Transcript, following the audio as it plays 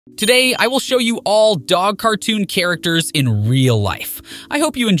Today, I will show you all dog cartoon characters in real life. I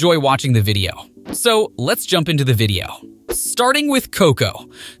hope you enjoy watching the video. So let's jump into the video. Starting with Coco.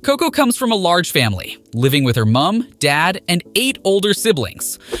 Coco comes from a large family, living with her mom, dad, and 8 older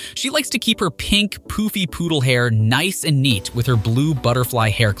siblings. She likes to keep her pink, poofy poodle hair nice and neat with her blue butterfly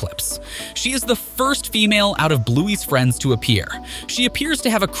hair clips. She is the first female out of Bluey's friends to appear. She appears to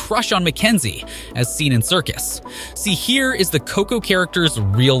have a crush on Mackenzie, as seen in Circus. See, here is the Coco character's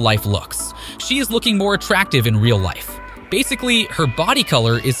real-life looks. She is looking more attractive in real life. Basically, her body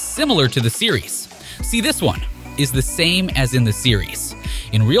color is similar to the series. See, this one is the same as in the series.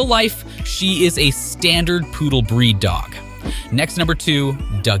 In real life, she is a standard poodle breed dog. Next, number 2,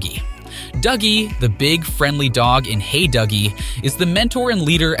 Dougie. Dougie, the big friendly dog in Hey Dougie, is the mentor and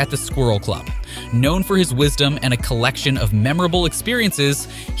leader at the Squirrel Club. Known for his wisdom and a collection of memorable experiences,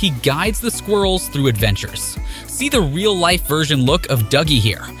 he guides the squirrels through adventures. See the real-life version look of Dougie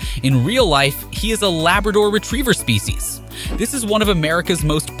here. In real life, he is a Labrador Retriever species. This is one of America's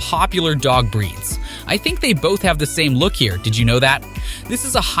most popular dog breeds. I think they both have the same look here, did you know that? This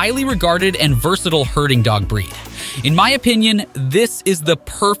is a highly regarded and versatile herding dog breed. In my opinion, this is the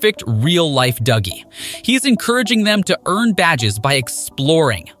perfect real-life Dougie. He is encouraging them to earn badges by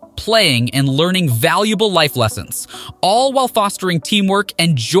exploring, playing, and learning valuable life lessons, all while fostering teamwork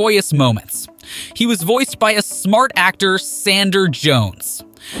and joyous moments. He was voiced by a smart actor, Sander Jones.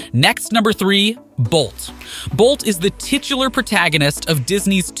 Next, number 3, Bolt. Bolt is the titular protagonist of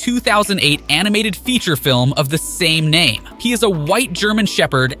Disney's 2008 animated feature film of the same name. He is a white German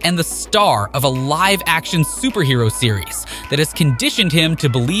Shepherd and the star of a live-action superhero series that has conditioned him to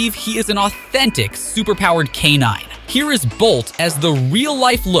believe he is an authentic, superpowered canine. Here is Bolt as the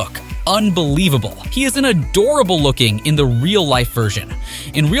real-life look. Unbelievable. He is an adorable looking in the real-life version.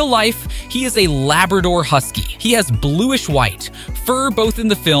 In real life, he is a Labrador Husky. He has bluish white fur both in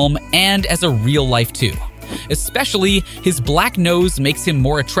the film and as a real life too. Especially, his black nose makes him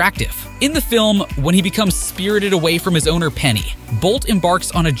more attractive. In the film, when he becomes spirited away from his owner Penny, Bolt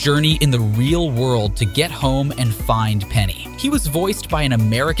embarks on a journey in the real world to get home and find Penny. He was voiced by an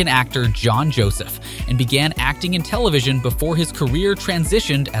American actor, John Joseph, and began acting in television before his career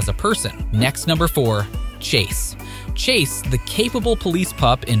transitioned as a person. Next, number 4, Chase. Chase, the capable police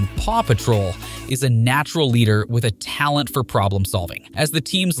pup in Paw Patrol, is a natural leader with a talent for problem solving. As the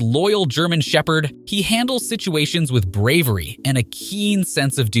team's loyal German Shepherd, he handles situations with bravery and a keen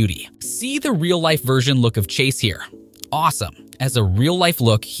sense of duty. See the real-life version look of Chase here. Awesome. As a real-life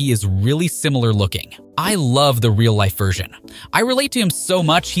look, he is really similar looking. I love the real-life version. I relate to him so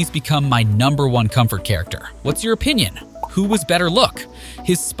much he's become my #1 comfort character. What's your opinion? Who was better look?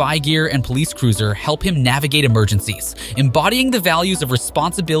 His spy gear and police cruiser help him navigate emergencies, embodying the values of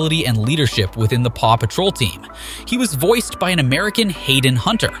responsibility and leadership within the Paw Patrol team. He was voiced by an American Hayden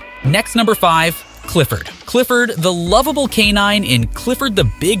Hunter. Next, number 5, Clifford. Clifford, the lovable canine in Clifford the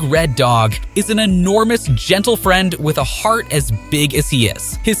Big Red Dog, is an enormous, gentle friend with a heart as big as he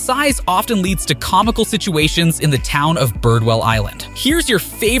is. His size often leads to comical situations in the town of Birdwell Island. Here's your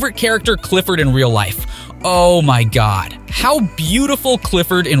favorite character, Clifford, in real life. Oh my god, how beautiful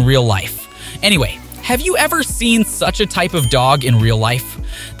Clifford in real life. Anyway, have you ever seen such a type of dog in real life?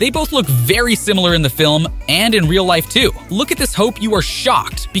 They both look very similar in the film and in real life too. Look at this Hope, you are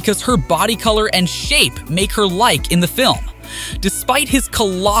shocked because her body color and shape make her like in the film. Despite his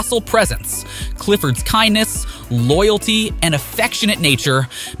colossal presence, Clifford's kindness, loyalty, and affectionate nature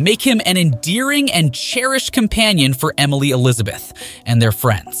make him an endearing and cherished companion for Emily Elizabeth and their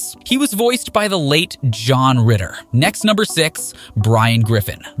friends. He was voiced by the late John Ritter. Next, number 6, Brian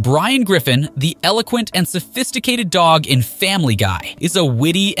Griffin. Brian Griffin, the eloquent and sophisticated dog in Family Guy, is a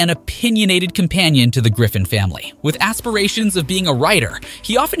witty and opinionated companion to the Griffin family. With aspirations of being a writer,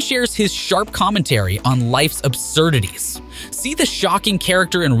 he often shares his sharp commentary on life's absurdities. See the shocking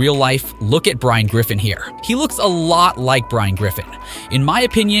character in real life? Look at Brian Griffin here. He looks a lot like Brian Griffin. In my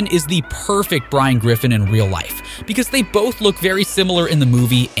opinion, is the perfect Brian Griffin in real life because they both look very similar in the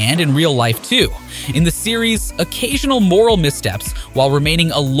movie and in real life too. In the series, occasional moral missteps while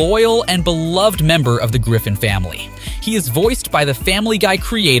remaining a loyal and beloved member of the Griffin family. He is voiced by the Family Guy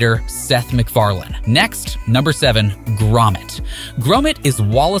creator, Seth MacFarlane. Next, number 7, Gromit. Gromit is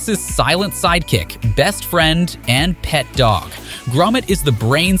Wallace's silent sidekick, best friend, and pet dog. Gromit is the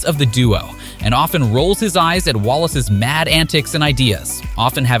brains of the duo and often rolls his eyes at Wallace's mad antics and ideas,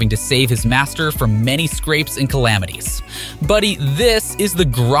 often having to save his master from many scrapes and calamities. Buddy, this is the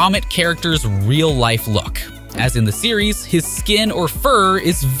Gromit character's real-life look. As in the series, his skin or fur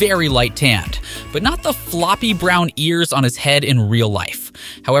is very light tanned, but not the floppy brown ears on his head in real life.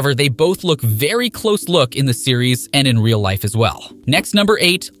 However, they both look very close look in the series and in real life as well. Next, number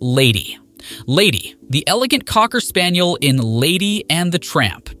 8, Lady. Lady, the elegant Cocker Spaniel in Lady and the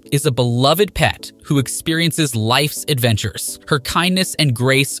Tramp, is a beloved pet who experiences life's adventures. Her kindness and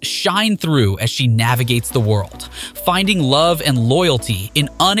grace shine through as she navigates the world, finding love and loyalty in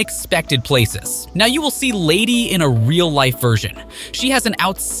unexpected places. Now you will see Lady in a real-life version. She has an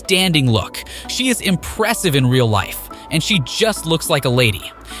outstanding look. She is impressive in real life, and she just looks like a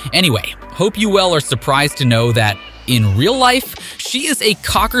lady. Anyway, hope you well are surprised to know that in real life, she is a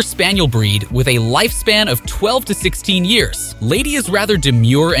Cocker Spaniel breed with a lifespan of 12 to 16 years. Lady is rather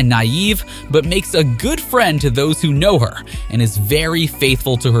demure and naive, but makes a good friend to those who know her and is very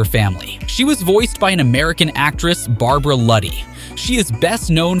faithful to her family. She was voiced by an American actress, Barbara Luddy. She is best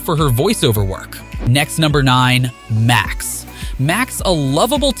known for her voiceover work. Next, number 9, Max. Max, a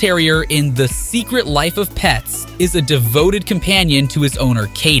lovable terrier in The Secret Life of Pets, is a devoted companion to his owner,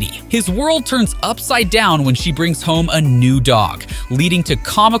 Katie. His world turns upside down when she brings home a new dog, leading to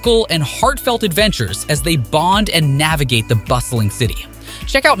comical and heartfelt adventures as they bond and navigate the bustling city.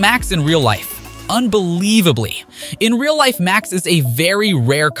 Check out Max in real life. Unbelievably, in real life, Max is a very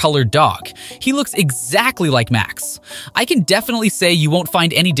rare colored dog. He looks exactly like Max. I can definitely say you won't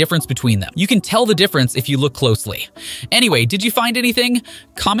find any difference between them. You can tell the difference if you look closely. Anyway, did you find anything?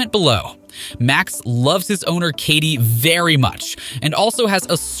 Comment below. Max loves his owner Katie very much and also has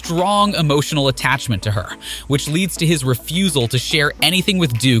a strong emotional attachment to her, which leads to his refusal to share anything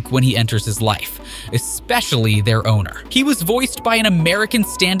with Duke when he enters his life, especially their owner. He was voiced by an American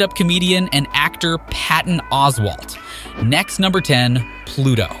stand-up comedian and actor, Patton Oswalt. Next, number 10,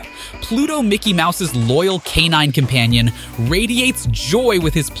 Pluto. Pluto, Mickey Mouse's loyal canine companion, radiates joy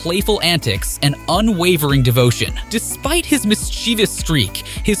with his playful antics and unwavering devotion. Despite his mischievous streak,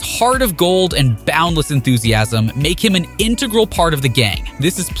 his heart of gold and boundless enthusiasm make him an integral part of the gang.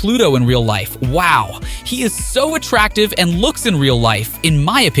 This is Pluto in real life. Wow, he is so attractive and looks in real life. In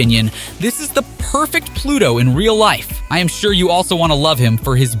my opinion, this is the perfect Pluto in real life. I am sure you also want to love him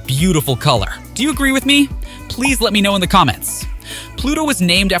for his beautiful color. Do you agree with me? Please let me know in the comments. Pluto was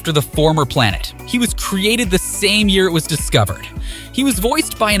named after the former planet. He was created the same year it was discovered. He was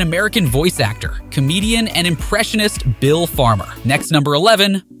voiced by an American voice actor, comedian, and impressionist Bill Farmer. Next, number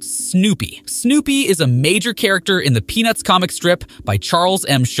 11, Snoopy. Snoopy is a major character in the Peanuts comic strip by Charles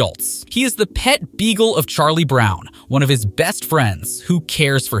M. Schulz. He is the pet beagle of Charlie Brown, one of his best friends, who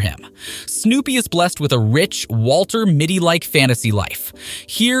cares for him. Snoopy is blessed with a rich, Walter Mitty-like fantasy life.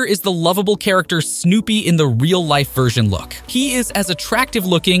 Here is the lovable character Snoopy in the real-life version look. He is as attractive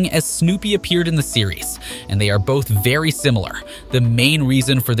looking as Snoopy appeared in the series, and they are both very similar, the main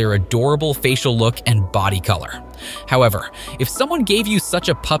reason for their adorable facial look and body color. However, if someone gave you such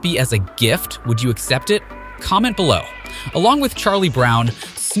a puppy as a gift, would you accept it? Comment below. Along with Charlie Brown,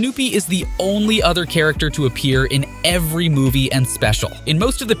 Snoopy is the only other character to appear in every movie and special. In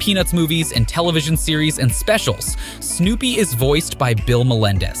most of the Peanuts movies and television series and specials, Snoopy is voiced by Bill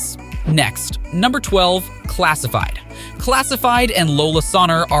Melendez. Next, number 12, Classified. Classified and Lola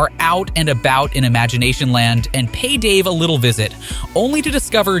Sonner are out and about in Imagination Land and pay Dave a little visit, only to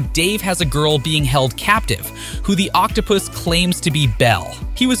discover Dave has a girl being held captive, who the octopus claims to be Belle.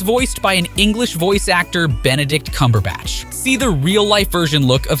 He was voiced by an English voice actor, Benedict Cumberbatch. See the real-life version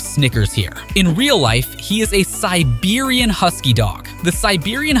look of Snickers here. In real life, he is a Siberian Husky dog. The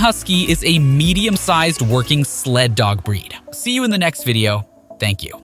Siberian Husky is a medium-sized working sled dog breed. See you in the next video. Thank you.